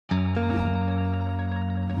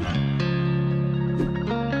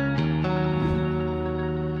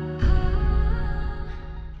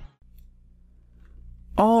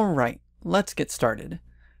Alright, let's get started.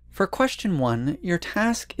 For question 1, your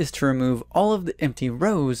task is to remove all of the empty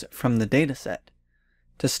rows from the dataset.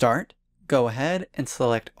 To start, go ahead and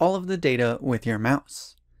select all of the data with your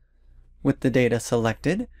mouse. With the data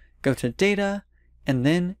selected, go to Data, and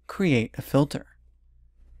then Create a Filter.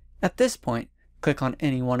 At this point, click on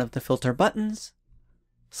any one of the filter buttons,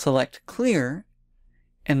 select Clear,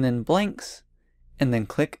 and then Blanks, and then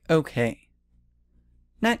click OK.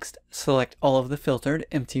 Next, select all of the filtered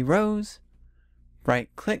empty rows,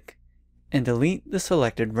 right-click, and delete the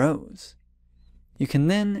selected rows. You can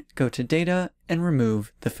then go to Data and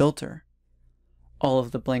remove the filter. All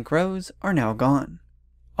of the blank rows are now gone.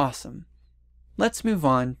 Awesome. Let's move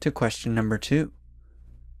on to question number 2.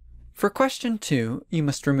 For question 2, you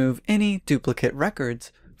must remove any duplicate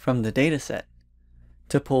records from the dataset.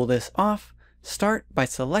 To pull this off, start by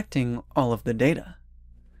selecting all of the data.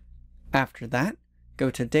 After that, go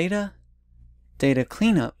to Data, Data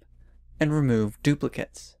Cleanup, and remove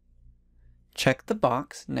duplicates. Check the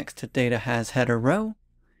box next to Data Has Header Row,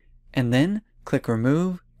 and then click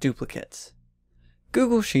Remove Duplicates.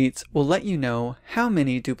 Google Sheets will let you know how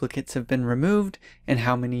many duplicates have been removed and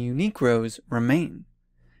how many unique rows remain.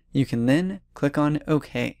 You can then click on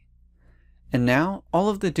OK. And now all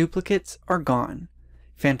of the duplicates are gone.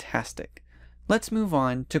 Fantastic. Let's move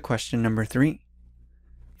on to question number 3.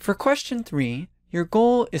 For question 3, your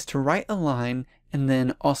goal is to write a line and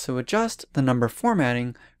then also adjust the number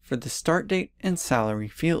formatting for the start date and salary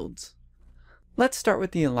fields. Let's start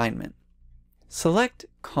with the alignment. Select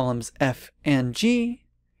columns F and G,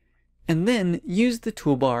 and then use the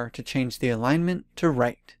toolbar to change the alignment to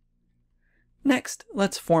right. Next,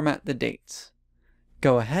 let's format the dates.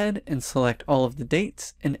 Go ahead and select all of the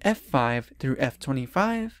dates in F5 through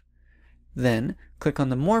F25, then click on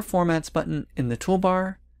the More Formats button in the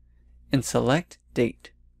toolbar, and select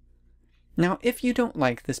Date. Now, if you don't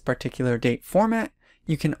like this particular date format,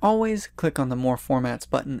 you can always click on the More Formats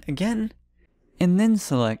button again, and then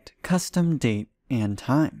select Custom Date and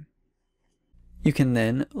Time. You can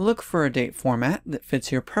then look for a date format that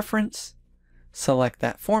fits your preference, select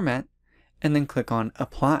that format, and then click on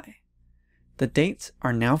Apply. The dates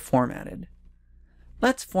are now formatted.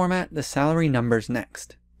 Let's format the salary numbers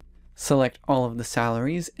next. Select all of the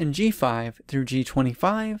salaries in G5 through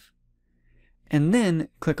G25, and then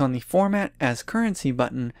click on the Format as Currency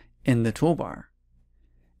button in the toolbar.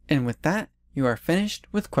 And with that, you are finished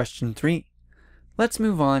with question 3. Let's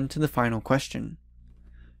move on to the final question.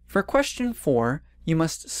 For question 4, you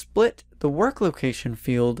must split the work location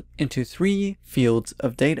field into 3 fields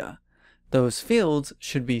of data. Those fields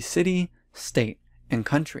should be city, state, and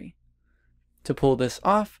country. To pull this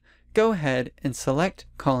off, go ahead and select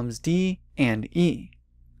columns D and E.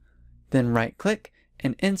 Then right-click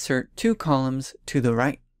and insert 2 columns to the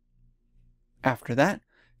right. After that,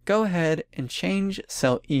 go ahead and change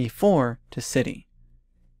cell E4 to City.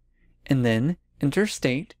 And then enter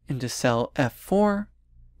State into cell F4,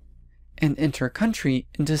 and enter Country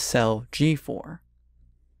into cell G4.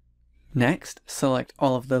 Next, select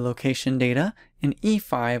all of the location data in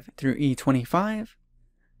E5 through E25.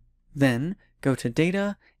 Then, go to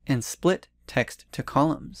Data and split text to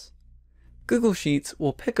columns. Google Sheets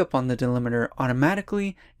will pick up on the delimiter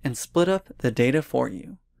automatically and split up the data for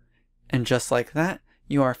you. And just like that,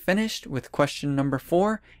 you are finished with question number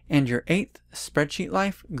 4 and your 8th Spreadsheet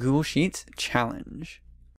Life Google Sheets challenge.